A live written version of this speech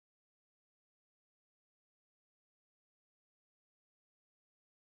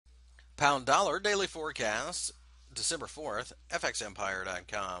Pound dollar daily forecast, December 4th,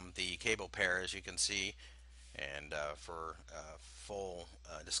 fxempire.com. The cable pair, as you can see, and for full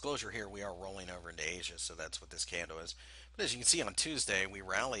disclosure here, we are rolling over into Asia, so that's what this candle is. But as you can see on Tuesday, we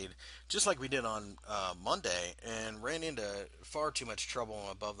rallied just like we did on Monday and ran into far too much trouble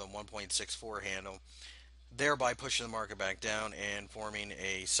above the 1.64 handle, thereby pushing the market back down and forming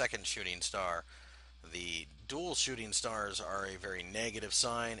a second shooting star. The dual shooting stars are a very negative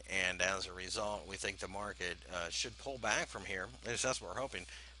sign, and as a result, we think the market should pull back from here. At least that's what we're hoping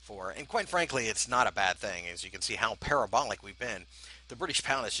for. And quite frankly, it's not a bad thing, as you can see how parabolic we've been. The British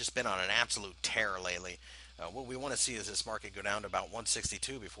pound has just been on an absolute tear lately. What we want to see is this market go down to about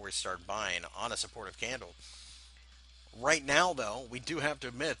 162 before we start buying on a supportive candle. Right now, though, we do have to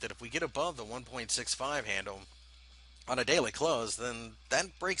admit that if we get above the 1.65 handle, on a daily close, then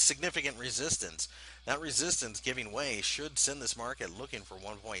that breaks significant resistance. That resistance giving way should send this market looking for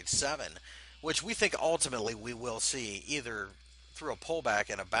 1.7, which we think ultimately we will see either through a pullback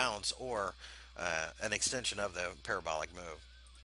and a bounce or an extension of the parabolic move.